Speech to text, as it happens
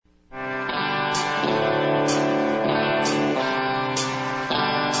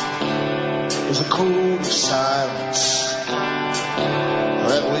code of silence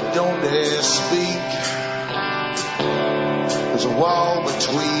that we don't dare speak. There's a wall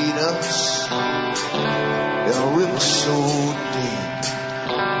between us and a river so deep.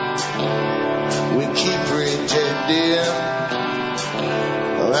 We keep pretending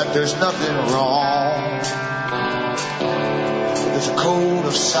that there's nothing wrong. There's a code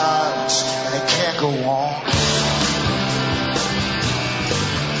of silence and it can't go on.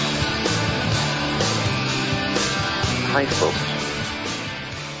 Hi folks,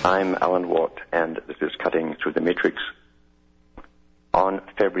 I'm Alan Watt and this is Cutting Through the Matrix. On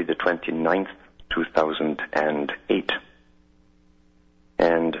February the 29th, 2008,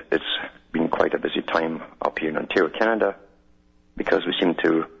 and it's been quite a busy time up here in Ontario, Canada, because we seem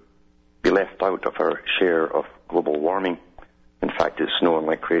to be left out of our share of global warming. In fact, it's snowing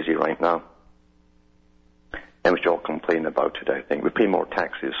like crazy right now. And we should all complain about it, I think. We pay more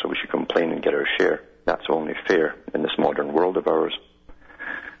taxes, so we should complain and get our share. That's only fair in this modern world of ours.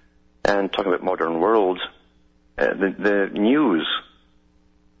 And talking about modern worlds, the news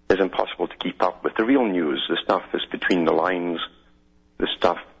is impossible to keep up with. The real news, the stuff that's between the lines, the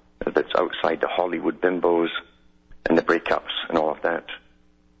stuff that's outside the Hollywood bimbos and the breakups and all of that.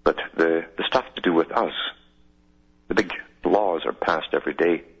 But the stuff to do with us, the big laws are passed every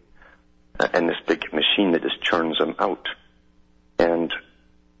day, and this big machine that just churns them out. And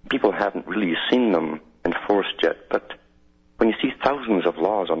people haven't really seen them enforced yet, but when you see thousands of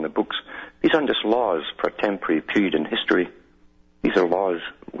laws on the books, these aren't just laws for a temporary period in history. These are laws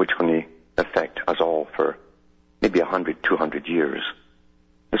which only affect us all for maybe 100, 200 years.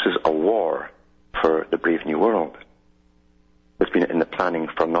 This is a war for the brave new world. It's been in the planning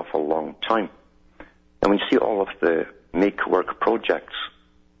for an awful long time. And when you see all of the make-work projects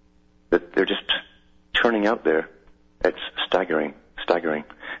that they're just churning out there, it's staggering.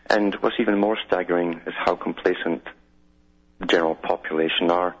 And what's even more staggering is how complacent the general population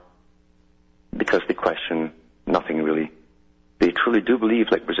are, because they question nothing really. They truly do believe,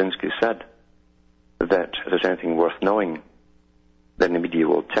 like Brzezinski said, that if there's anything worth knowing, then the media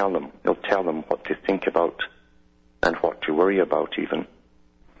will tell them. They'll tell them what to think about and what to worry about even.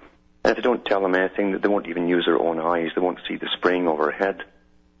 And if they don't tell them anything, they won't even use their own eyes. They won't see the spraying overhead.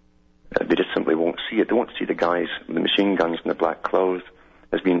 They just simply won't see it. They won't see the guys with the machine guns and the black clothes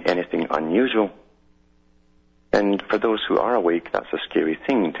as being anything unusual. And for those who are awake, that's a scary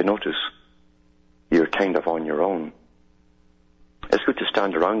thing to notice. You're kind of on your own. It's good to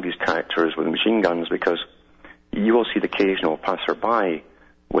stand around these characters with machine guns, because you will see the occasional passerby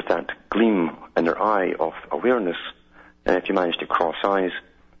with that gleam in their eye of awareness. And if you manage to cross eyes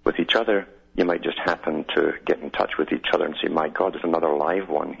with each other, you might just happen to get in touch with each other and say, my God, there's another live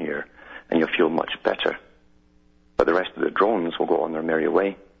one here, and you'll feel much better. But the rest of the drones will go on their merry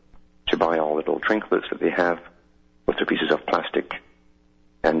way to buy all the little trinkets that they have with their pieces of plastic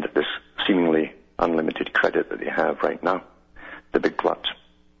and this seemingly unlimited credit that they have right now, the big glut.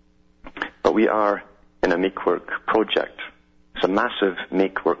 But we are in a make-work project. It's a massive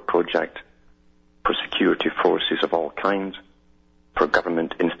make-work project for security forces of all kinds, for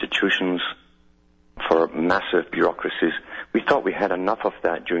government institutions, for massive bureaucracies. We thought we had enough of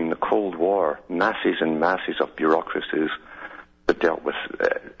that during the Cold War, masses and masses of bureaucracies that dealt with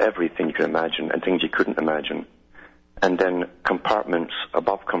everything you can imagine and things you couldn't imagine. And then compartments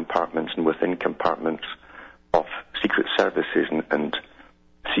above compartments and within compartments of secret services and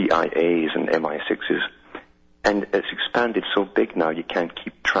CIAs and MI6s. And it's expanded so big now you can't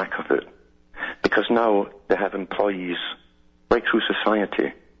keep track of it. Because now they have employees right through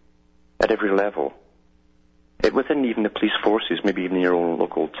society at every level. Within even the police forces, maybe even in your own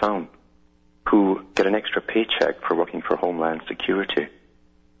local town, who get an extra paycheck for working for Homeland Security.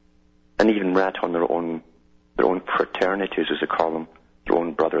 And even rat on their own fraternities, as they call them, their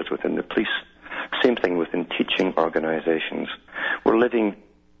own brothers within the police. Same thing within teaching organizations. We're living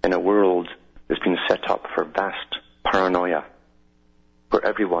in a world that's been set up for vast paranoia, where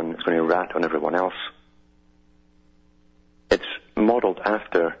everyone is going to rat on everyone else. It's modeled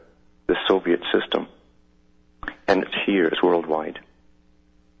after the Soviet system, and it's here, it's worldwide.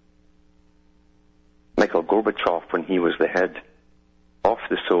 Mikhail Gorbachev, when he was the head of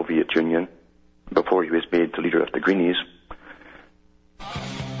the Soviet Union, before he was made the leader of the Greenies,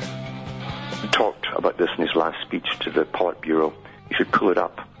 talked about this in his last speech to the Politburo. You should pull it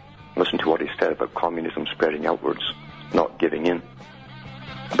up, listen to what he said about communism spreading outwards, not giving in.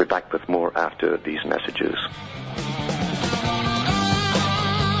 I'll be back with more after these messages.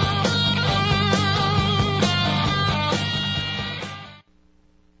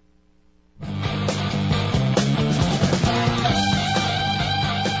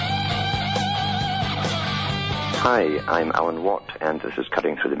 Hi, I'm Alan Watt, and this is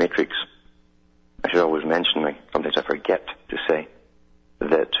Cutting Through the Matrix. I should always mention, sometimes I forget to say,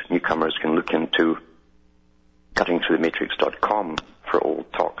 that newcomers can look into cuttingthroughthematrix.com for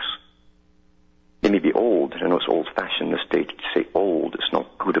old talks. They may be old, I know it's old-fashioned this day to say old, it's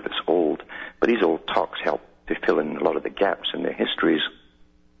not good if it's old, but these old talks help to fill in a lot of the gaps in the histories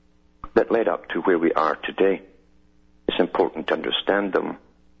that led up to where we are today. It's important to understand them,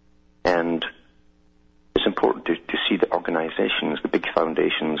 and it's important to see the organizations, the big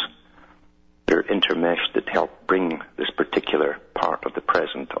foundations that are intermeshed that help bring this particular part of the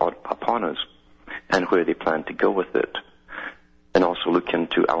present upon us and where they plan to go with it. And also look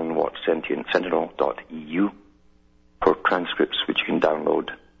into Alan Watt's Sentinel.eu for transcripts which you can download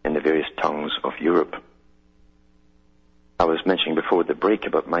in the various tongues of Europe. I was mentioning before the break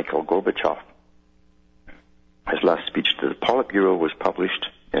about Mikhail Gorbachev. His last speech to the Politburo was published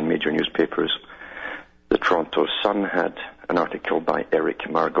in major newspapers. The Toronto Sun had an article by Eric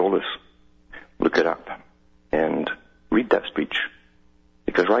Margolis. Look it up and read that speech,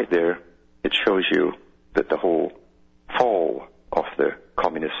 because right there it shows you that the whole fall of the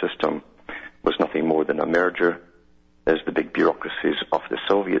communist system was nothing more than a merger as the big bureaucracies of the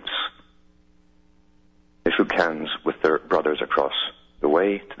Soviets they shook hands with their brothers across the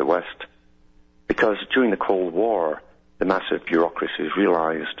way to the West, because during the Cold War the massive bureaucracies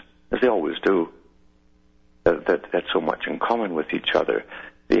realized, as they always do, that they had so much in common with each other.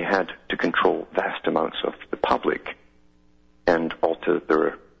 They had to control vast amounts of the public and alter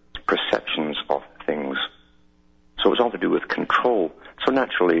their perceptions of things. So it was all to do with control. So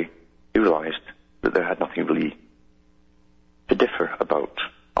naturally, they realized that there had nothing really to differ about,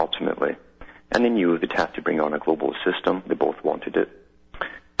 ultimately. And they knew they'd have to bring on a global system. They both wanted it.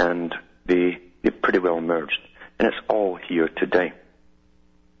 And they pretty well merged. And it's all here today.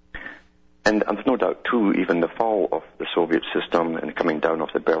 And there's no doubt, too, even the fall of the Soviet system and coming down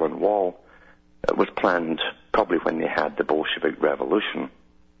of the Berlin Wall was planned probably when they had the Bolshevik Revolution.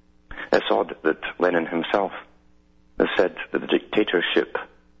 It's odd that Lenin himself has said that the dictatorship,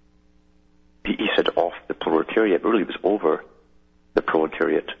 he said off the proletariat, but really it was over the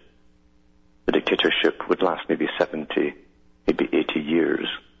proletariat. The dictatorship would last maybe 70, maybe 80 years.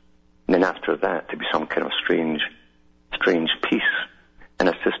 And then after that, there'd be some kind of strange peace, and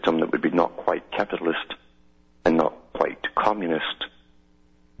a system that would be not quite capitalist and not quite communist.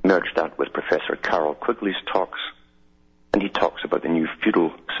 Merge that with Professor Carroll Quigley's talks, and he talks about the new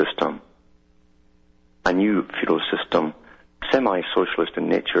feudal system. A new feudal system, semi-socialist in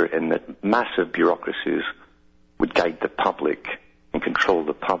nature, in that massive bureaucracies would guide the public and control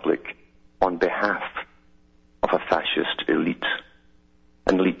the public on behalf of a fascist elite,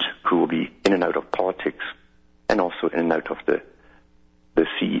 an elite who will be in and out of politics and also in and out of the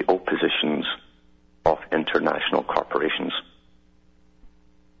CEO positions of international corporations.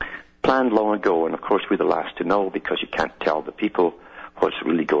 Planned long ago, and of course we're the last to know because you can't tell the people what's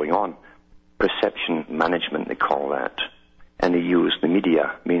really going on. Perception management, they call that. And they use the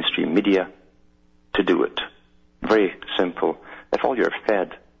media, mainstream media, to do it. Very simple. If all you're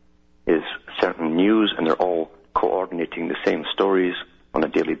fed is certain news and they're all coordinating the same stories on a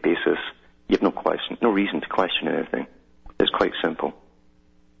daily basis, you have no reason to question anything. It's quite simple.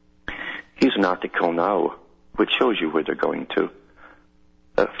 Here's an article now which shows you where they're going to,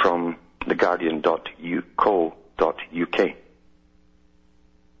 from theguardian.co.uk.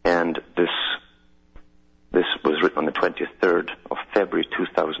 And this was written on the 23rd of February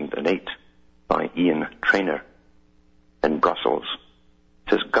 2008 by Ian Trainer in Brussels.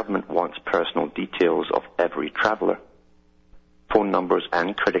 It says, government wants personal details of every traveller. Phone numbers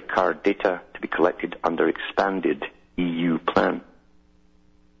and credit card data to be collected under expanded EU plan.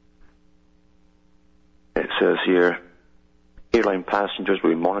 It says here, airline passengers will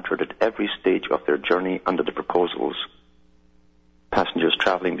be monitored at every stage of their journey under the proposals. Passengers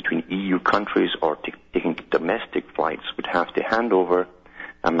travelling between EU countries or taking domestic flights would have to hand over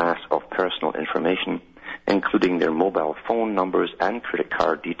a mass of personal information, including their mobile phone numbers and credit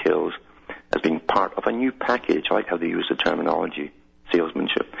card details, as being part of a new package. I like how they use the terminology,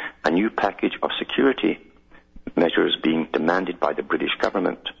 salesmanship, a new package of security measures being demanded by the British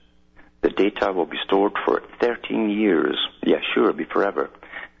government. The data will be stored for 13 years, it'll be forever,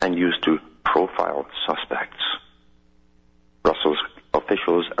 and used to profile suspects. Brussels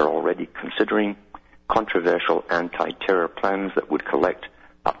officials are already considering controversial anti-terror plans that would collect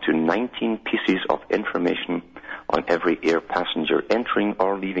up to 19 pieces of information on every air passenger entering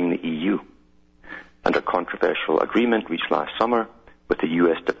or leaving the EU. Under controversial agreement reached last summer with the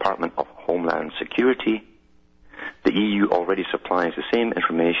US Department of Homeland Security, the EU already supplies the same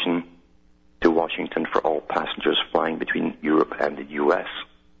information to Washington for all passengers flying between Europe and the US.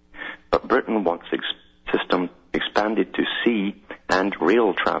 But Britain wants the system expanded to sea and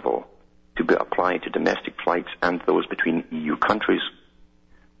rail travel to be applied to domestic flights and those between EU countries.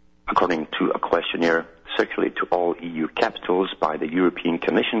 According to a questionnaire circulated to all EU capitals by the European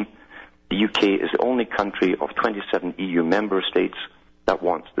Commission, the UK is the only country of 27 EU member states that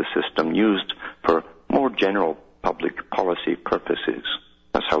wants the system used for more general public policy purposes.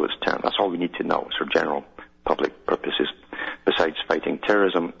 That's how it's termed. That's all we need to know. It's for general public purposes, besides fighting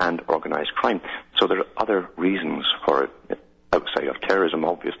terrorism and organized crime. So there are other reasons for it, outside of terrorism,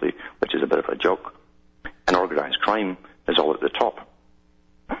 obviously, which is a bit of a joke. And organized crime is all at the top.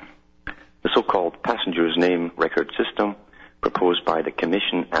 The so-called passenger's name record system, proposed by the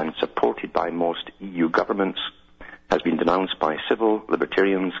Commission and supported by most EU governments, has been denounced by civil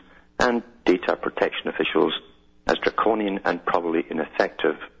libertarians and data protection officials as draconian and probably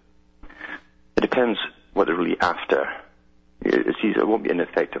ineffective. It depends what they're really after. It won't be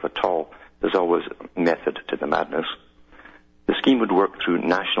ineffective at all. There's always a method to the madness. The scheme would work through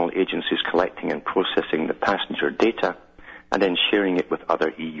national agencies collecting and processing the passenger data and then sharing it with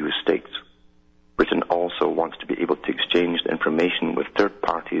other EU states. Britain also wants to be able to exchange the information with third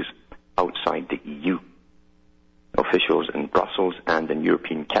parties outside the EU. Officials in Brussels and in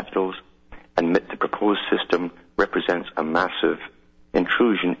European capitals admit the proposed system represents a massive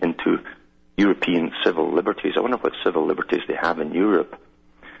intrusion into European civil liberties. I wonder what civil liberties they have in Europe,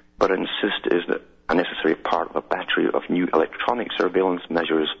 but insist is that a necessary part of a battery of new electronic surveillance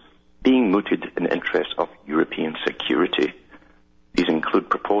measures being mooted in the interest of European security. These include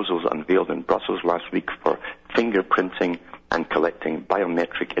proposals unveiled in Brussels last week for fingerprinting and collecting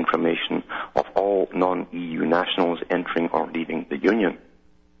biometric information of all non-EU nationals entering or leaving the Union.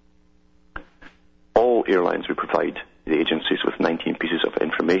 All airlines would provide the agencies with 19 pieces of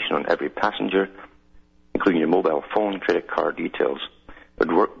information on every passenger, including your mobile phone, credit card details. It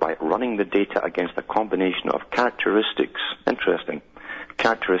would work by running the data against a combination of characteristics and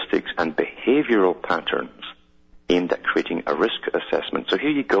behavioral patterns aimed at creating a risk assessment. So here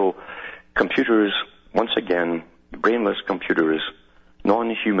you go, computers, once again, brainless computers,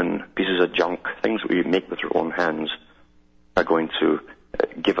 non-human pieces of junk, things that we make with our own hands, are going to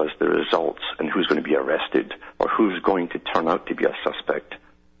give us the results and who's going to be arrested or who's going to turn out to be a suspect,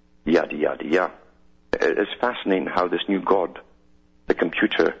 yada, yada, yada. It's fascinating how this new god, the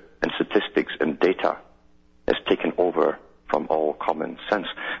computer and statistics and data, has taken over from all common sense.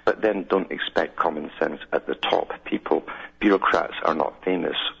 But then don't expect common sense at the top. Bureaucrats are not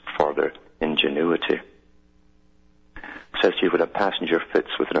famous for their ingenuity. It says here when a passenger fits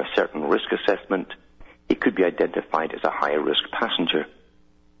within a certain risk assessment, he could be identified as a high-risk passenger.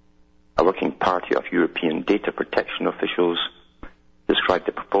 A working party of European data protection officials described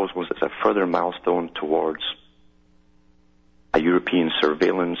the proposals as a further milestone towards a European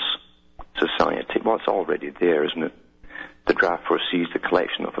surveillance society. Well, it's already there, isn't it? The draft foresees the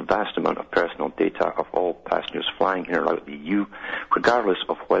collection of a vast amount of personal data of all passengers flying in or out of the EU, regardless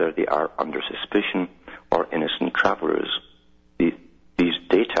of whether they are under suspicion or innocent travellers. These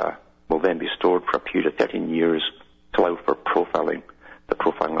data will then be stored for a period of 13 years to allow for profiling. The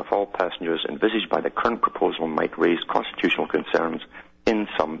profiling of all passengers envisaged by the current proposal might raise constitutional concerns in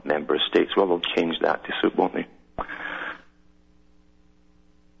some member states. Well, they'll change that to suit, won't they?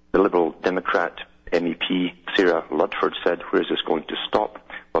 The Liberal Democrat MEP Sarah Ludford said, where is this going to stop?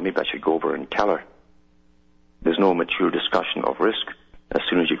 Well, maybe I should go over and tell her. There's no mature discussion of risk. As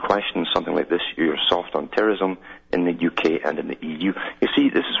soon as you question something like this, you're soft on terrorism in the UK and in the EU. You see,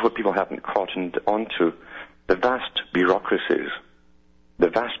 this is what people haven't caught on to. The vast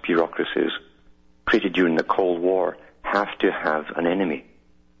bureaucracies created during the Cold War have to have an enemy.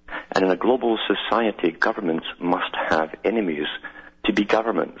 And in a global society, governments must have enemies to be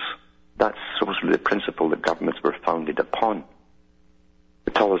governments. That's supposedly the principle that governments were founded upon.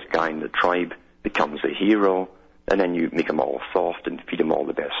 The tallest guy in the tribe becomes a hero, and then you make them all soft and feed them all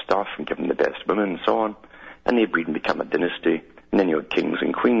the best stuff and give them the best women and so on, and they breed and become a dynasty, and then you have kings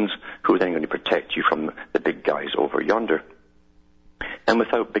and queens who are then going to protect you from the big guys over yonder. And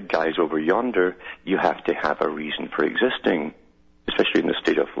without big guys over yonder, you have to have a reason for existing, especially in the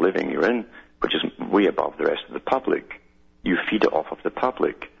state of living you're in, which is way above the rest of the public. You feed it off of the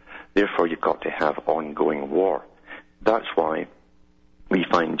public. Therefore, you've got to have ongoing war. That's why we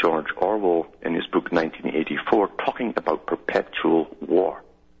find George Orwell in his book 1984 talking about perpetual war.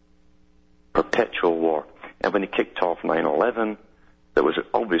 Perpetual war. And when he kicked off 9/11, there was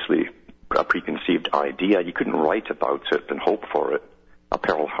obviously a preconceived idea. You couldn't write about it and hope for it. A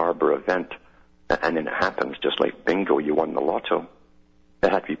Pearl Harbor event, and then it happens just like bingo, you won the lotto.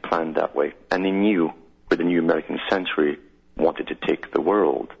 It had to be planned that way. And they knew where the new American century wanted to take the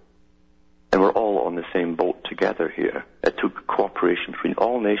world. And we're all on the same boat together here. It took cooperation between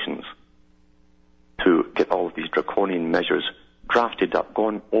all nations to get all of these draconian measures drafted up,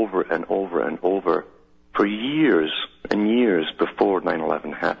 gone over and over and over for years and years before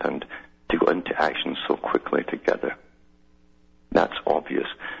 9/11 happened, to go into action so quickly together. That's obvious.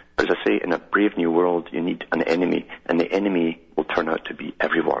 But as I say, in a brave new world, you need an enemy, and the enemy will turn out to be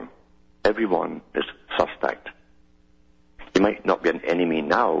everyone. Everyone is suspect. You might not be an enemy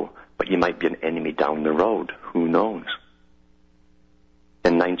now, but you might be an enemy down the road. Who knows?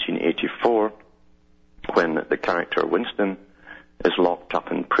 In 1984, when the character Winston is locked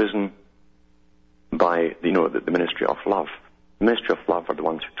up in prison by, the Ministry of Love. The Ministry of Love are the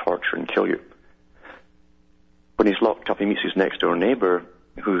ones who torture and kill you. When he's locked up, he meets his next-door neighbor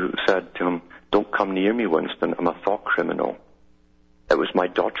who said to him, "Don't come near me, Winston. I'm a thought criminal. It was my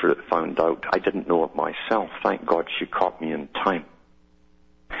daughter that found out. I didn't know it myself. Thank God she caught me in time."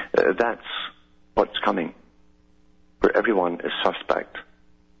 That's what's coming, where everyone is suspect.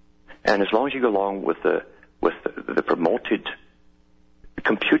 And as long as you go along with the promoted,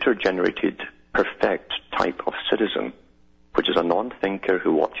 computer-generated, perfect type of citizen, which is a non-thinker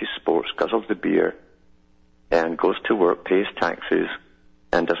who watches sports, guzzles the beer, and goes to work, pays taxes,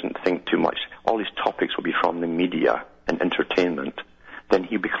 and doesn't think too much, all these topics will be from the media and entertainment, then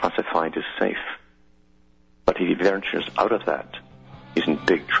he'll be classified as safe. But if he ventures out of that, he's in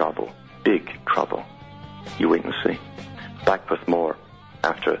big trouble. Big trouble. You wait and see. Back with more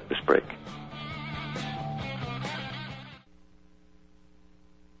after this break.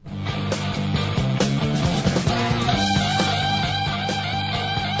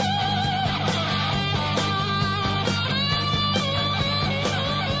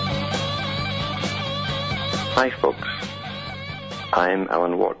 Hi folks, I'm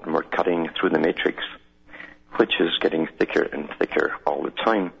Alan Watt, and we're cutting through the matrix, which is getting thicker and thicker all the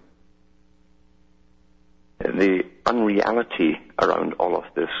time. The unreality around all of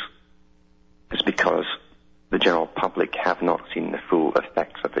this is because the general public have not seen the full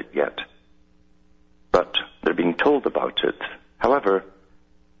effects of it yet. But they're being told about it. However,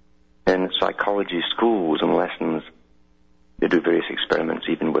 in psychology schools and lessons, they do various experiments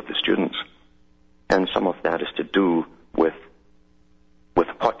even with the students. And some of that is to do with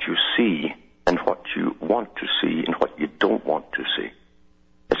what you see and what you want to see and what you don't want to see.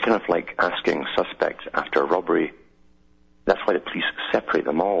 It's kind of like asking suspects after a robbery. That's why the police separate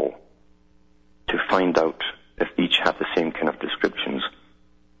them all, to find out if each have the same kind of descriptions.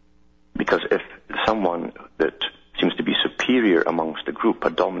 Because if someone that seems to be superior amongst the group, a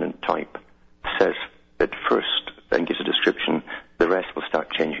dominant type, says it first and gives a description, the rest will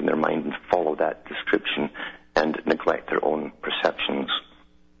start changing their mind and follow that description and neglect their own perceptions.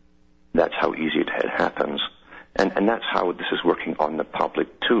 That's how easy it happens. And that's how this is working on the public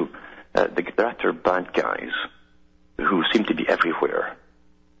too. They're after bad guys who seem to be everywhere.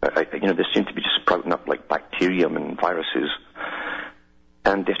 They seem to be just sprouting up like bacterium and viruses.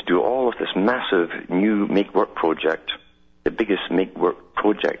 And they have to do all of this massive new make-work project, the biggest make-work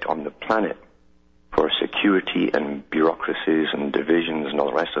project on the planet, for security and bureaucracies and divisions and all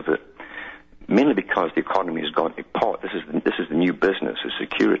the rest of it, mainly because the economy has gone to pot. This is the new business, is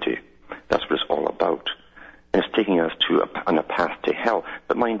security. That's what it's all about. And it's taking us on a path to hell.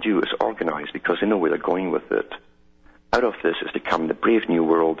 But mind you, it's organized because they know where they're going with it. Out of this is to come the brave new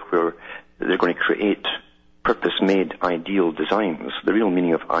world where they're going to create purpose-made ideal designs. The real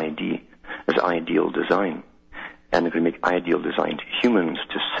meaning of ID is ideal design. And they're going to make ideal designed humans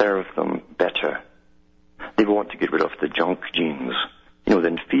to serve them better. They want to get rid of the junk genes, the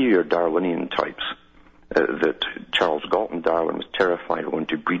inferior Darwinian types that Charles Galton Darwin was terrified were going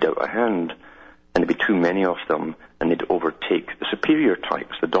to breed out a hand, and there'd be too many of them, and they'd overtake the superior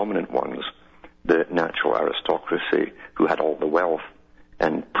types, the dominant ones, the natural aristocracy who had all the wealth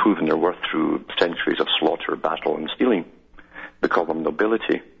and proven their worth through centuries of slaughter, battle, and stealing. We call them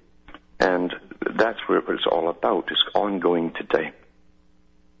nobility. And that's where it's all about. It's ongoing today.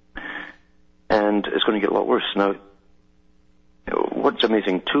 And it's going to get a lot worse. Now, what's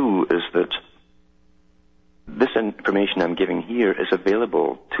amazing, too, is that this information I'm giving here is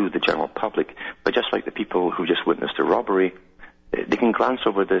available to the general public, but just like the people who just witnessed a robbery, they can glance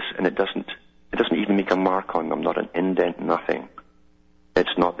over this and it doesn't even make a mark on them, not an indent, nothing. It's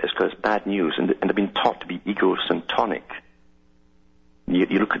because it's bad news, and they've been taught to be egocentric.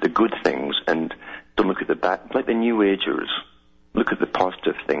 You look at the good things and don't look at the bad, like the New Agers. Look at the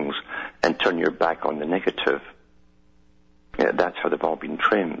positive things and turn your back on the negative. Yeah, that's how they've all been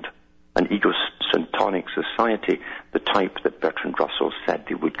trained. An Masonic society, the type that Bertrand Russell said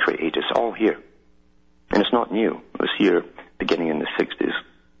they would create, is all here. And it's not new. It was here beginning in the 60s.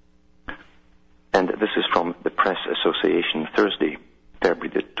 And this is from the Press Association, Thursday, February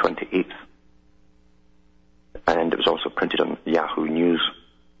the 28th. And it was also printed on Yahoo News,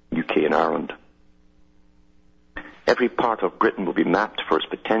 UK and Ireland. Every part of Britain will be mapped for its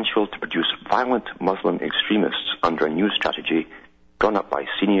potential to produce violent Muslim extremists under a new strategy drawn up by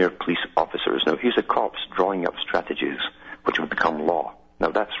senior police officers. Now, here's the cops drawing up strategies which will become law.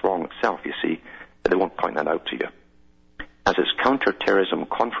 Now, that's wrong itself, you see, but they won't point that out to you. As its counter-terrorism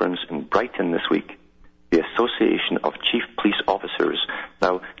conference in Brighton this week, the Association of Chief Police Officers,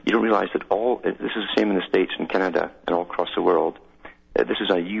 now, you don't realize that this is the same in the States and Canada and all across the world. This is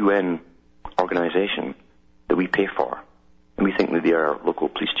a UN organization that we pay for. And we think that they are local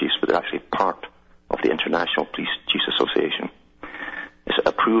police chiefs, but they're actually part of the International Police Chiefs Association. It's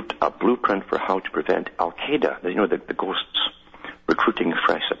approved a blueprint for how to prevent Al-Qaeda, the ghosts, recruiting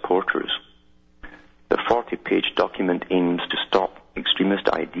fresh supporters. The 40-page document aims to stop extremist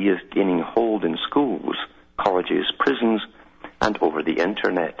ideas gaining hold in schools, colleges, prisons, and over the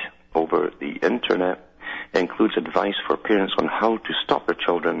Internet. It includes advice for parents on how to stop their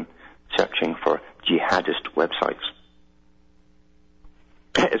children searching for jihadist websites.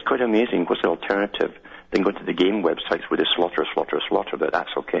 It's quite amazing. What's the alternative? They can go to the game websites where they slaughter, but that's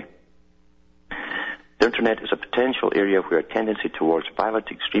okay. The Internet is a potential area where a tendency towards violent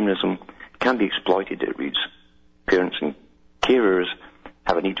extremism can be exploited, it reads. Parents and carers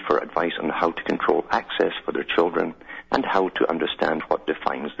have a need for advice on how to control access for their children and how to understand what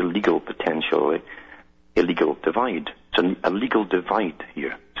defines the legal potential, a legal divide. It's a legal divide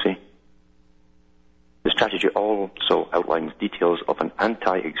here, see? The strategy also outlines details of an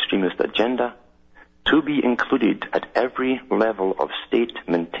anti-extremist agenda to be included at every level of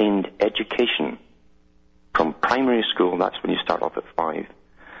state-maintained education, from primary school, that's when you start off at 5,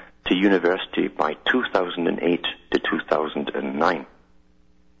 to university by 2008 to 2009.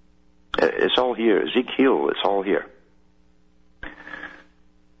 It's all here. Ezekiel, it's all here.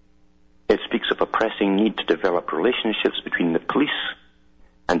 It speaks of a pressing need to develop relationships between the police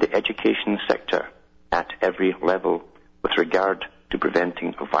and the education sector at every level with regard to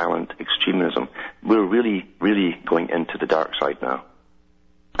preventing violent extremism. We're really, really going into the dark side now.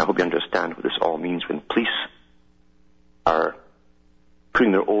 I hope you understand what this all means when police are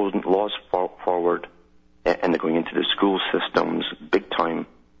putting their own laws forward and they're going into the school systems big time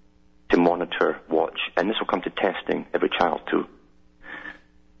to monitor, watch, and this will come to testing every child too.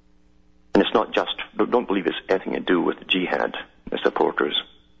 And it's not just, don't believe it's anything to do with the jihad, the supporters.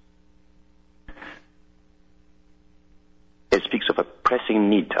 It speaks of a pressing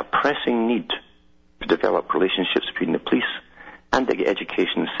need to develop relationships between the police and the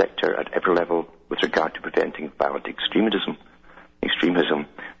education sector at every level with regard to preventing violent extremism.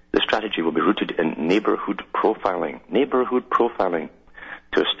 The strategy will be rooted in neighborhood profiling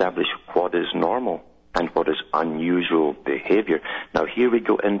to establish what is normal and what is unusual behavior. Now here we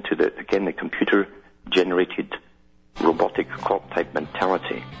go into the computer-generated robotic cop-type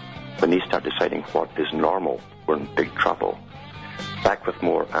mentality. When they start deciding what is normal, we're in big trouble. Back with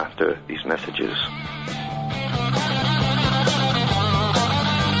more after these messages.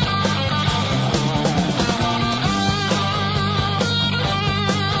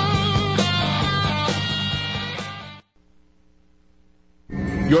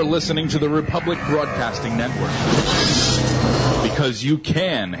 You're listening to the Republic Broadcasting Network, because you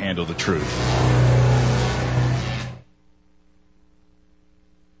can handle the truth.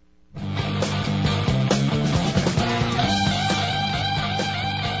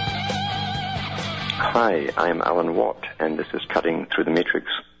 Hi, I'm Alan Watt, and this is Cutting Through the Matrix.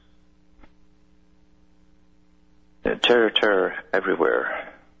 Terror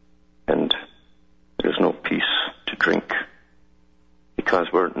everywhere, and there's no peace to drink, because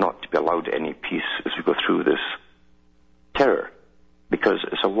we're not to be allowed any peace as we go through this terror, because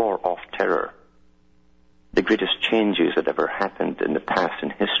it's a war of terror. The greatest changes that ever happened in the past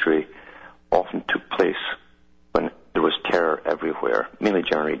in history often took place when there was terror everywhere, mainly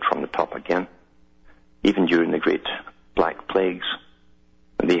generated from the top again. Even during the Great Black Plagues,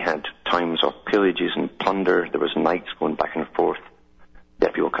 when they had times of pillages and plunder, there was nights going back and forth. There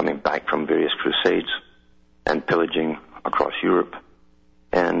were people coming back from various crusades and pillaging across Europe.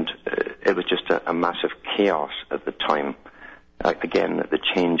 And it was just a massive chaos at the time. Again, the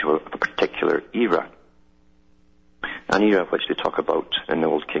change of a particular era. An era which they talk about in the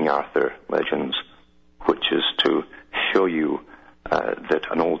old King Arthur legends, which is to show you that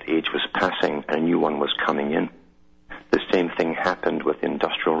an old age was passing and a new one was coming in. The same thing happened with the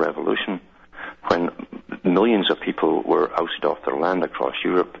Industrial Revolution, were ousted off their land across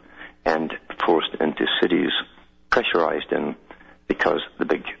Europe and forced into cities, pressurized in, because the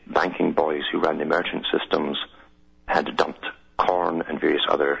big banking boys who ran the merchant systems had dumped corn and various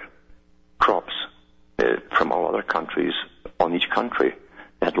other crops from all other countries on each country.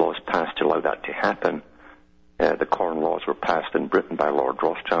 They had laws passed to allow that to happen. The corn laws were passed in Britain by Lord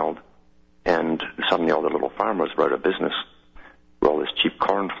Rothschild, and suddenly all the little farmers were out of business with all this cheap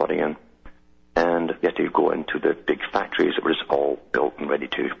corn flooding in, and they had to go into the big factories that were just all built and ready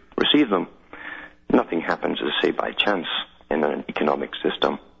to receive them. Nothing happens, as I say, by chance in an economic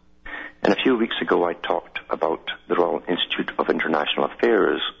system. And a few weeks ago I talked about the Royal Institute of International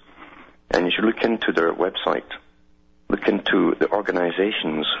Affairs, and you should look into their website, look into the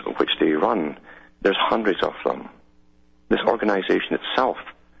organizations which they run. There's hundreds of them. This organization itself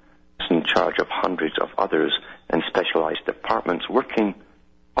is in charge of hundreds of others and specialized departments working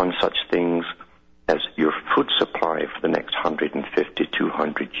on such things as your food supply for the next 150,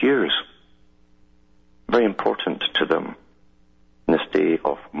 200 years. Very important to them in this day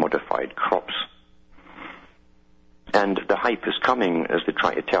of modified crops. And the hype is coming as they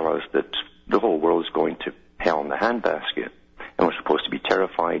try to tell us that the whole world is going to hell in the handbasket, and we're supposed to be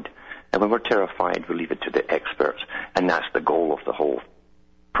terrified. And when we're terrified, we leave it to the experts, and that's the goal of the whole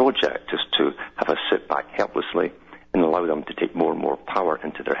project, is to have us sit back helplessly and allow them to take more and more power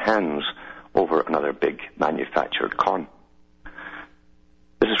into their hands over another big manufactured con.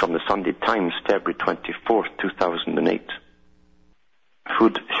 This is from the Sunday Times, February 24th, 2008.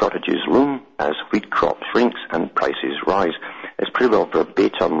 Food shortages loom as wheat crop shrinks and prices rise. It's pretty well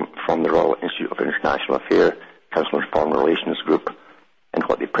verbatim from the Royal Institute of International Affairs, Council on Foreign Relations Group, and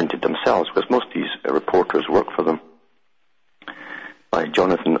what they printed themselves, because most of these reporters work for them. By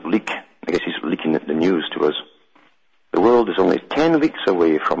Jonathan Leake, I guess he's leaking the news to us. The world is only 10 weeks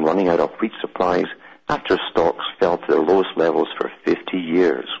away from running out of wheat supplies after stocks fell to their lowest levels for 50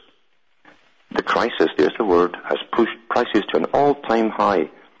 years. The crisis, there's the word, has pushed prices to an all-time high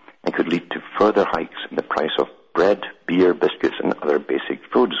and could lead to further hikes in the price of bread, beer, biscuits, and other basic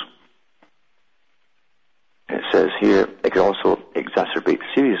foods. It says here, it could also exacerbate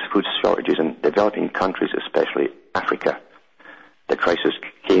serious food shortages in developing countries, especially Africa. The crisis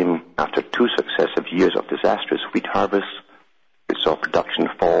came after 2 successive years of disastrous wheat harvests, which saw production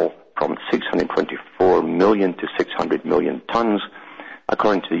fall from 624 million to 600 million tons,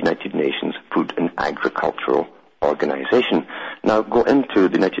 according to the United Nations Food and Agricultural Organization. Now, go into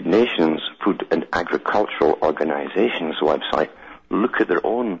the United Nations Food and Agricultural Organization's website, look at their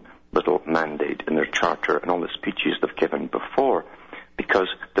own little mandate in their charter and all the speeches they've given before, because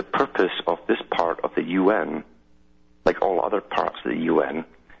the purpose of this part of the UN, like all other parts of the UN,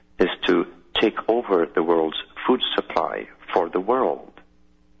 is to take over the world's food supply for the world.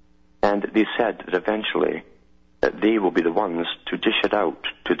 And they said that eventually that they will be the ones to dish it out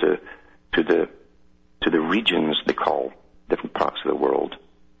to the regions they call different parts of the world,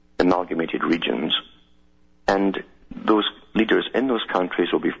 amalgamated regions, and those leaders in those countries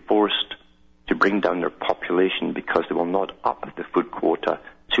will be forced to bring down their population because they will not up the food quota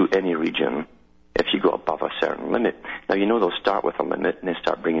to any region if you go above a certain limit. Now, you know they'll start with a limit and they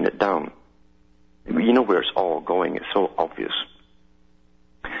start bringing it down. You know where it's all going. It's so obvious.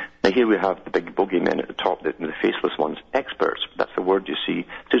 Now, here we have the big bogeymen at the top, the faceless ones, experts. That's the word you see.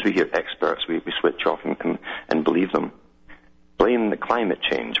 As soon as we hear experts, we switch off and believe them. Blame the climate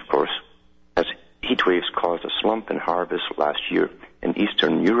change, of course, as heat waves caused a slump in harvest last year in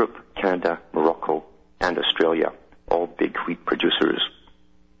Eastern Europe, Canada, Morocco, and Australia, all big wheat producers.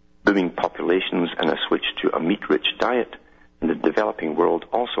 Booming populations and a switch to a meat-rich diet in the developing world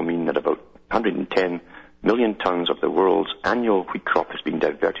also mean that about 110 million tons of the world's annual wheat crop is being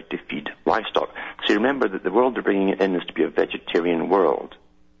diverted to feed livestock. So remember that the world they're bringing it in is to be a vegetarian world.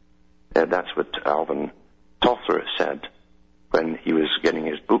 That's what Alvin Toffler said when he was getting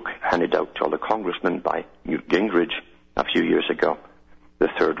his book handed out to all the congressmen by Newt Gingrich a few years ago. The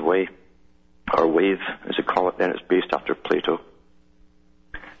Third Way, or Wave, as they call it then. It's based after Plato.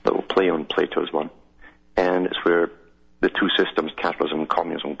 Little play on Plato's one. And it's where the two systems, capitalism and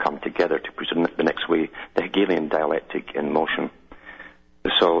communism, come together to put the next way, the Hegelian dialectic in motion.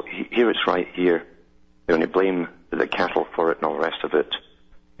 So here it's right here. They only blame the cattle for it and all the rest of it.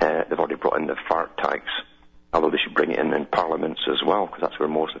 They've already brought in the fart tax, although they should bring it in parliaments as well, because that's where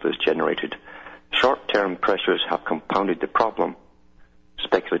most of it is generated. Short-term pressures have compounded the problem.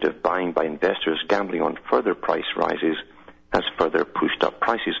 Speculative buying by investors gambling on further price rises has further pushed up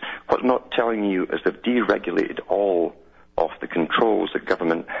prices. What's not telling you is they've deregulated all of the controls the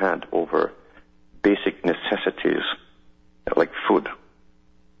government had over basic necessities like food.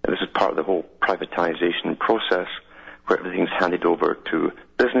 And this is part of the whole privatization process where everything's handed over to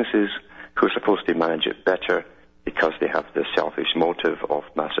businesses who are supposed to manage it better because they have the selfish motive of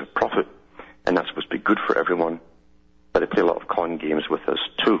massive profit, and that's supposed to be good for everyone, but they play a lot of con games with us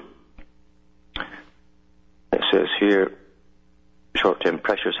too. It says here, short-term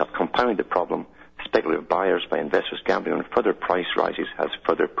pressures have compounded the problem. Speculative buyers by investors gambling on further price rises has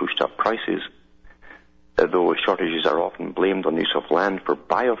further pushed up prices. Though shortages are often blamed on the use of land for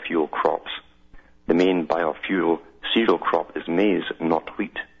biofuel crops, the main biofuel cereal crop is maize, not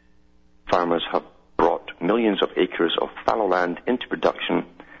wheat. Farmers have brought millions of acres of fallow land into production,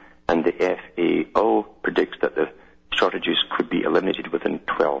 and the FAO predicts that the shortages could be eliminated within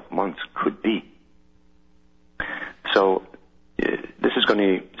 12 months. Could be. So this is going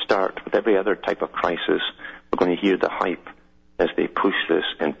to start with every other type of crisis. We're going to hear the hype as they push this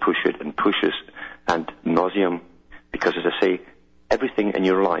and push it and push it ad nauseum, because, as I say, everything in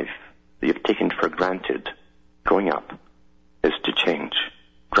your life that you've taken for granted growing up is to change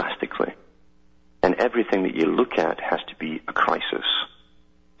drastically. And everything that you look at has to be a crisis.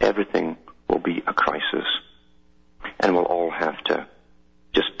 Everything will be a crisis. And we'll all have to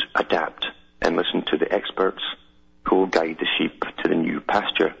just adapt and listen to the experts who will guide the sheep to the new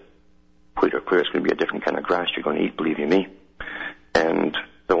pasture, where it's going to be a different kind of grass you're going to eat, believe you me. And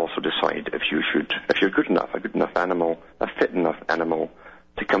they'll also decide if you're good enough, a good enough animal, a fit enough animal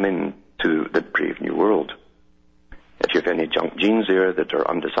to come into the brave new world. If you have any junk genes there that are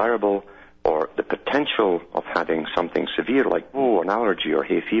undesirable, or the potential of having something severe like, an allergy or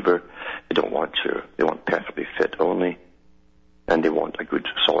hay fever, they don't want you. They want perfectly fit only. And they want a good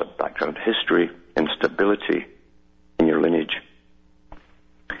solid background history and stability in your lineage.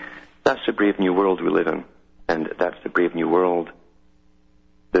 That's the brave new world we live in. And that's the brave new world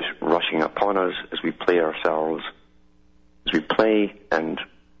that's rushing upon us as we play ourselves, as we play and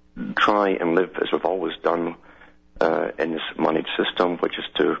try and live as we've always done in this moneyed system, which is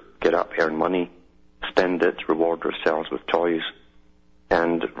to get up, earn money, spend it, reward ourselves with toys,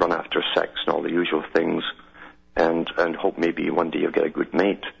 and run after sex and all the usual things, and hope maybe one day you'll get a good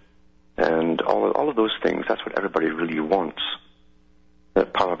mate. And all of those things, that's what everybody really wants.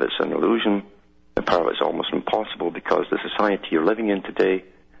 That part of it's an illusion, and part of it's almost impossible, because the society you're living in today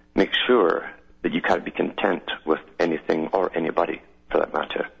makes sure that you can't be content with anything or anybody, for that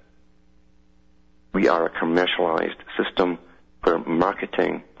matter. We are a commercialized system where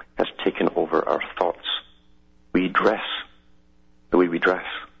marketing has taken over our thoughts. We dress the way we dress,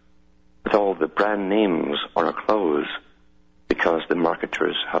 with all the brand names on our clothes, because the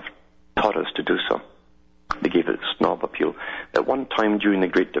marketers have taught us to do so. They gave it snob appeal. At one time during the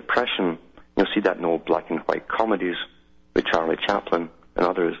Great Depression, you'll see that in old black and white comedies with Charlie Chaplin and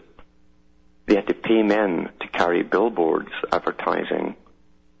others. They had to pay men to carry billboards advertising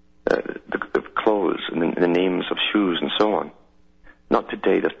the clothes and the names of shoes and so on. Not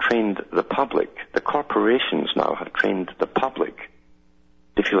today. They've trained the public. The corporations now have trained the public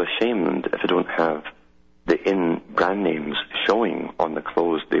to feel ashamed if they don't have the brand names showing on the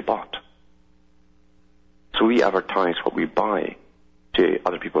clothes they bought. So we advertise what we buy to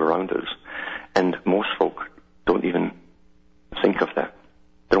other people around us, and most folk don't even think of that.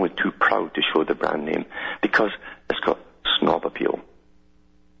 They're only too proud to show the brand name because it's got snob appeal.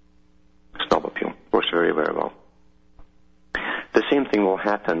 Snob appeal works very, very well. The same thing will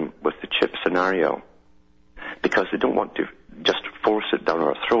happen with the chip scenario, because they don't want to just force it down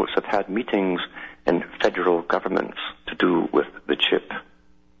our throats. I've had meetings in federal governments to do with the chip,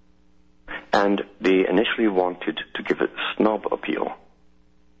 and they initially wanted to give it snob appeal.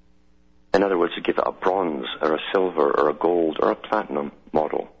 In other words, to give it a bronze or a silver or a gold or a platinum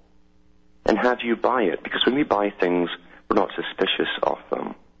model, and have you buy it, because when we buy things, we're not suspicious of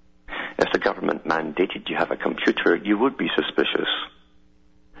them. If the government mandated you have a computer, you would be suspicious.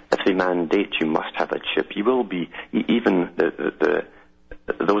 If they mandate you must have a chip, you will be. Even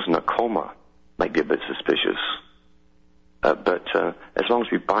those in a coma might be a bit suspicious. But as long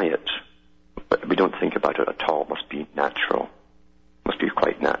as we buy it, we don't think about it at all. It must be natural. It must be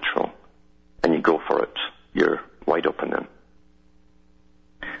quite natural. And you go for it. You're wide open then.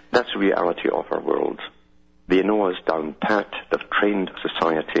 That's the reality of our world. They know us down pat. They've trained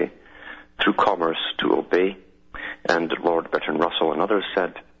society through commerce to obey. And Lord Bertrand Russell and others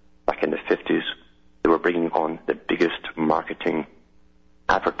said back in the 50s they were bringing on the biggest marketing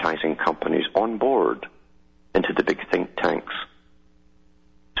advertising companies on board into the big think tanks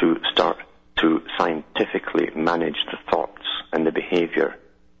to start to scientifically manage the thoughts and the behavior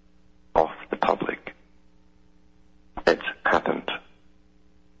of the public. It's happened.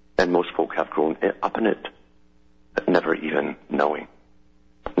 And most folk have grown up in it, never even knowing.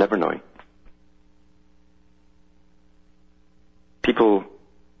 Never knowing.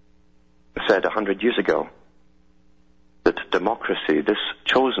 said 100 years ago that democracy, this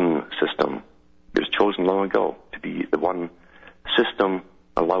chosen system, it was chosen long ago to be the one system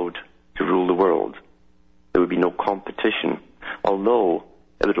allowed to rule the world. There would be no competition, although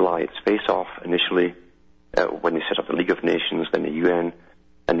it would lie its face off initially when they set up the League of Nations, then the UN,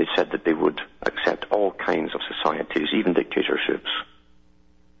 and they said that they would accept all kinds of societies, even dictatorships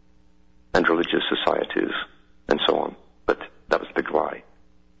and religious societies and so on. But that was the big lie.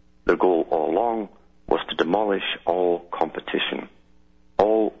 Their goal all along was to demolish all competition,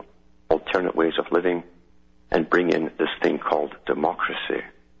 all alternate ways of living, and bring in this thing called democracy.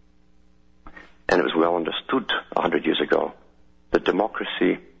 And it was well understood 100 years ago that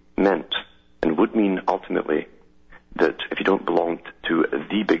democracy meant and would mean ultimately that if you don't belong to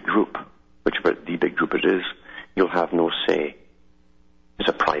the big group, whichever the big group it is, you'll have no say as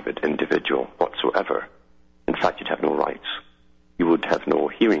a private individual whatsoever. In fact, you'd have no rights. You would have no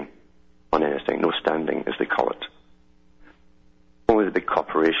hearing on anything, no standing, as they call it. Only the big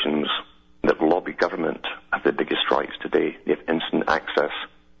corporations that lobby government have the biggest rights today. They have instant access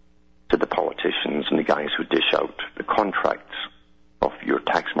to the politicians and the guys who dish out the contracts of your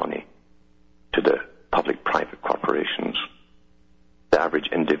tax money to the public-private corporations. The average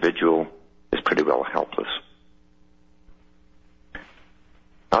individual is pretty well helpless.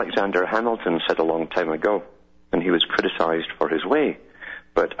 Alexander Hamilton said a long time ago, and he was criticized for his way,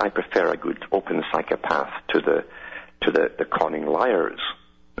 but I prefer a good open psychopath to the conning liars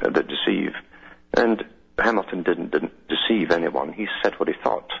that deceive. And Hamilton didn't deceive anyone. He said what he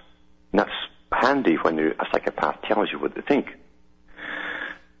thought. And that's handy when a psychopath tells you what they think.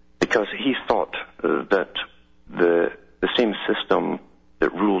 Because he thought that the same system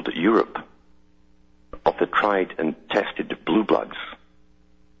that ruled Europe of the tried and tested blue bloods,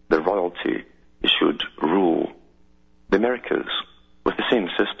 the royalty, should rule the Americas with the same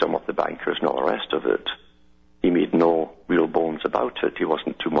system of the bankers and all the rest of it. He made no real bones about it. He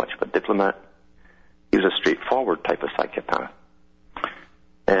wasn't too much of a diplomat. He was a straightforward type of psychopath.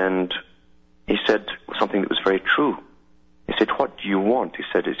 And he said something that was very true. He said, what do you want? He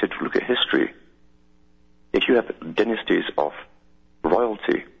said, look at history. If you have dynasties of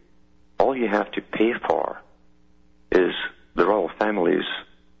royalty, all you have to pay for is the royal families,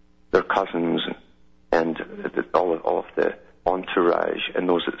 their cousins, and all of the entourage and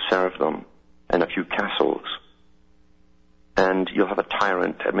those that serve them, and a few castles. And you'll have a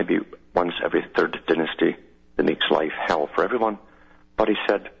tyrant maybe once every third dynasty that makes life hell for everyone. But he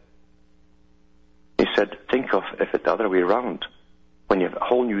said, think of if it's the other way around. When you have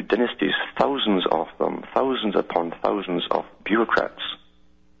whole new dynasties, thousands of them, thousands upon thousands of bureaucrats,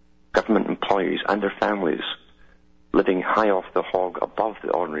 government employees and their families, living high off the hog above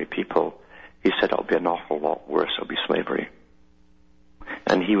the ordinary people, he said it'll be an awful lot worse. It'll be slavery.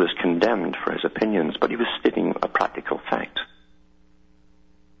 And he was condemned for his opinions, but he was stating a practical fact.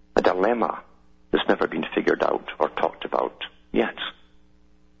 A dilemma that's never been figured out or talked about yet.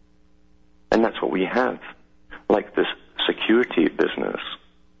 And that's what we have. Like this security business.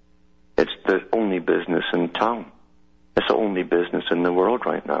 It's the only business in town. It's the only business in the world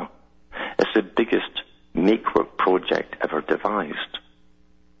right now. It's the biggest make-work project ever devised.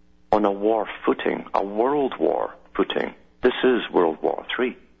 On a war footing, a world war footing. This is World War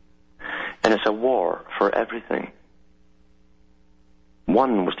III. And it's a war for everything.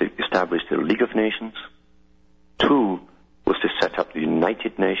 One was to establish the League of Nations. Two was to set up the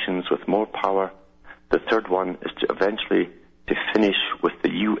United Nations with more power. The third one is to eventually to finish with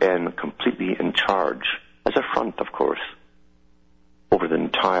the UN completely in charge, as a front, of course, over the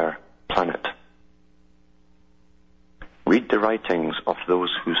entire planet. Read the writings of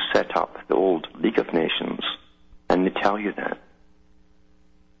those who set up the old League of Nations, and they tell you that.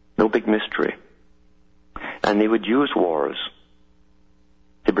 No big mystery. And they would use wars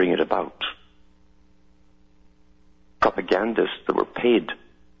to bring it about. Propagandists that were paid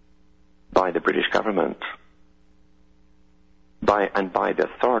by the British government, by the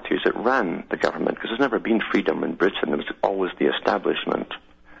authorities that ran the government, because there's never been freedom in Britain. There was always the establishment.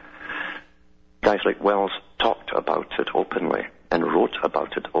 Guys like Wells talked about it openly and wrote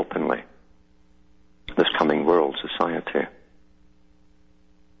about it openly. This coming world society.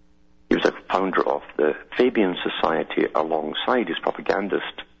 He was a founder of the Fabian Society alongside his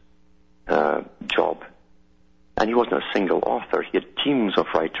propagandist job. And he wasn't a single author. He had teams of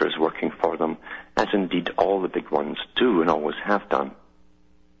writers working for them, as indeed all the big ones do and always have done.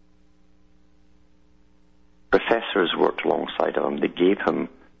 Professors worked alongside him. They gave him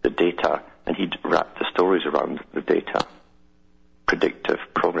the data, and he'd wrap the stories around the data. Predictive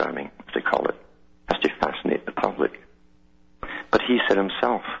programming, as they call it, has to fascinate the public. But he said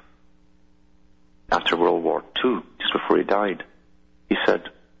himself died. He said,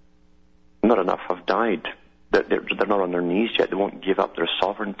 not enough have died. They're not on their knees yet. They won't give up their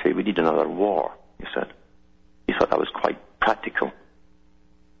sovereignty. We need another war, he said. He thought that was quite practical.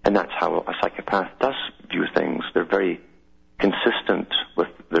 And that's how a psychopath does view things. They're very consistent with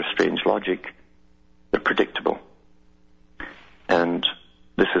their strange logic. They're predictable. And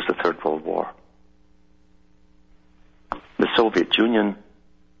this is the Third World War. The Soviet Union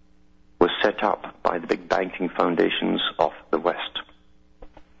was set up by the big banking foundations of the West.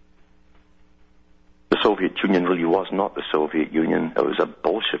 The Soviet Union really was not the Soviet Union. It was a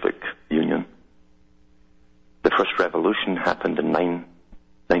Bolshevik Union. The first revolution happened in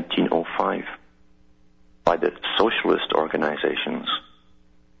 1905 by the socialist organizations.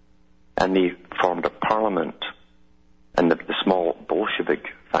 And they formed a parliament. And the small Bolshevik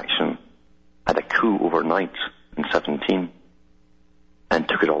faction had a coup overnight in 17 and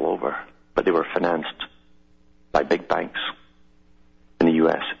took it all over. But they were financed by big banks in the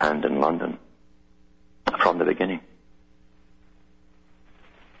US and in London from the beginning.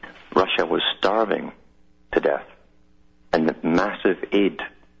 Russia was starving to death, and massive aid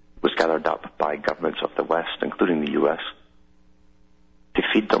was gathered up by governments of the West, including the US, to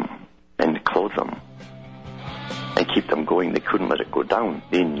feed them and clothe them and keep them going. They couldn't let it go down.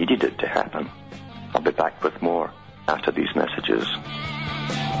 They needed it to happen. I'll be back with more after these messages.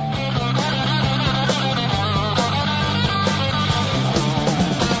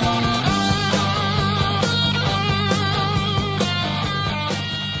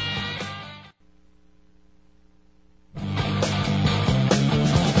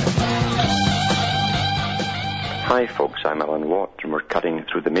 Hi folks, I'm Alan Watt, and we're cutting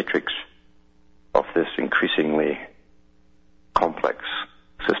through the matrix of this increasingly complex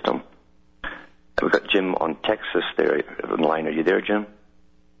system. We've got Jim on Texas there on the line. Are you there, Jim?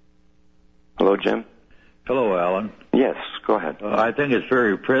 Hello, Jim? Hello, Alan. Yes, go ahead. I think it's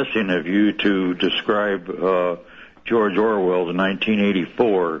very prescient of you to describe George Orwell's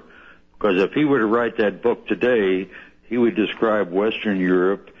 1984, because if he were to write that book today, he would describe Western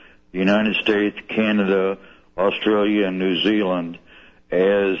Europe, the United States, Canada, Australia, and New Zealand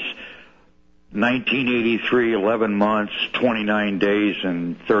as 1983, 11 months, 29 days,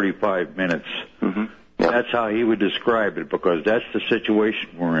 and 35 minutes. Mm-hmm. Yep. That's how he would describe it, because that's the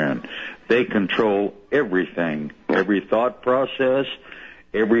situation we're in. They control everything, every thought process,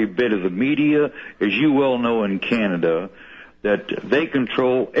 every bit of the media. As you well know in Canada, that they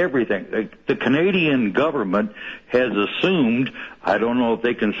control everything. The Canadian government has assumed, I don't know if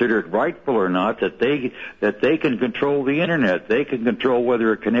they consider it rightful or not, that they can control the internet. They can control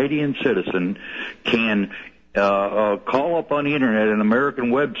whether a Canadian citizen can call up on the internet an American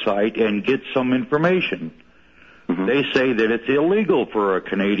website and get some information. Mm-hmm. They say that it's illegal for a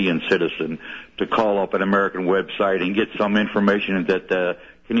Canadian citizen to call up an American website and get some information that the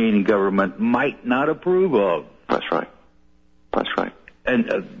Canadian government might not approve of. That's right. That's right. And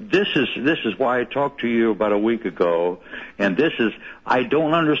this is why I talked to you about a week ago, and I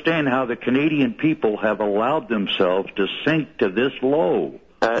don't understand how the Canadian people have allowed themselves to sink to this low.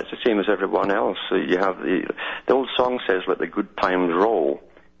 It's the same as everyone else. You have the old song says, let the good times roll,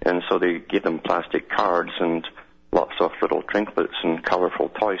 and so they give them plastic cards and lots of little trinkets and colorful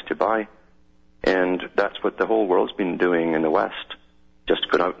toys to buy, and that's what the whole world's been doing in the West, just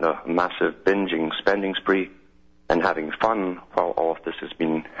going out in a massive binging spending spree and having fun while all of this has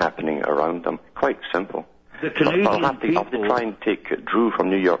been happening around them. Quite simple. The Canadian I'll have to try and take Drew from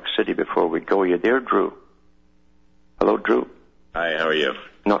New York City before we go. Are you there, Drew? Hello, Drew. Hi, how are you?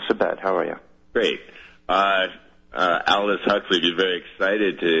 Not so bad. How are you? Great. Aldous Huxley would be very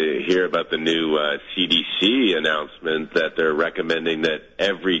excited to hear about the new CDC announcement that they're recommending that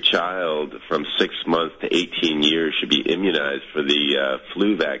every child from 6 months to 18 years should be immunized for the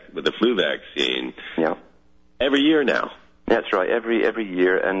flu vaccine. Yeah. Every year now. That's right, every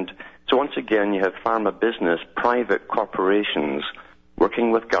year. And so once again, you have pharma business, private corporations working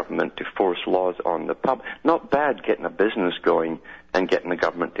with government to force laws on the pub. Not bad getting a business going and getting the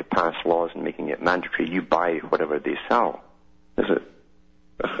government to pass laws and making it mandatory. You buy whatever they sell, is it?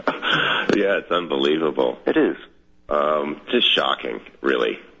 Yeah, it's unbelievable. It is. Just shocking,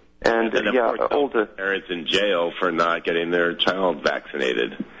 really. And all the parents in jail for not getting their child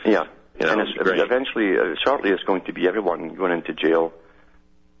vaccinated. Yeah. You know, and eventually, shortly, it's going to be everyone going into jail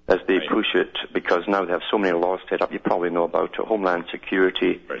as they push it, because now they have so many laws set up. You probably know about Homeland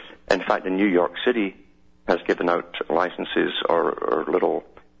Security. Right. In fact, in New York City has given out licenses or little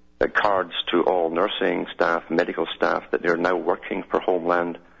cards to all nursing staff, medical staff, that they're now working for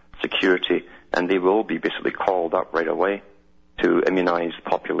Homeland Security, and they will be basically called up right away to immunize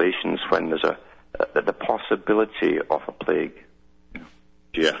populations when there's the possibility of a plague.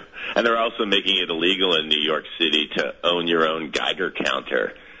 Yeah, and they're also making it illegal in New York City to own your own Geiger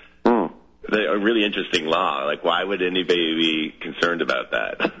counter. A really interesting law. Like, why would anybody be concerned about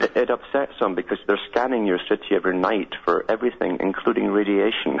that? It upsets them because they're scanning your city every night for everything, including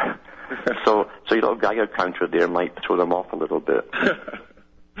radiation. so your little Geiger counter there might throw them off a little bit.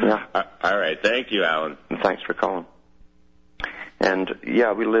 Yeah. All right. Thank you, Alan. And thanks for calling. And,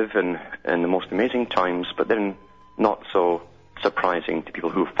 yeah, we live in the most amazing times, but then not so surprising to people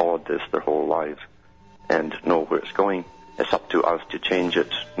who have followed this their whole lives and know where it's going. It's up to us to change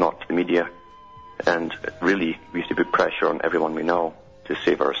it, not the media. And really, we have to put pressure on everyone we know to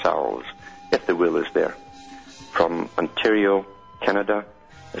save ourselves, if the will is there. From Ontario, Canada,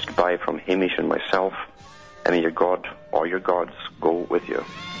 it's goodbye from Hamish and myself. And may your God or your gods go with you.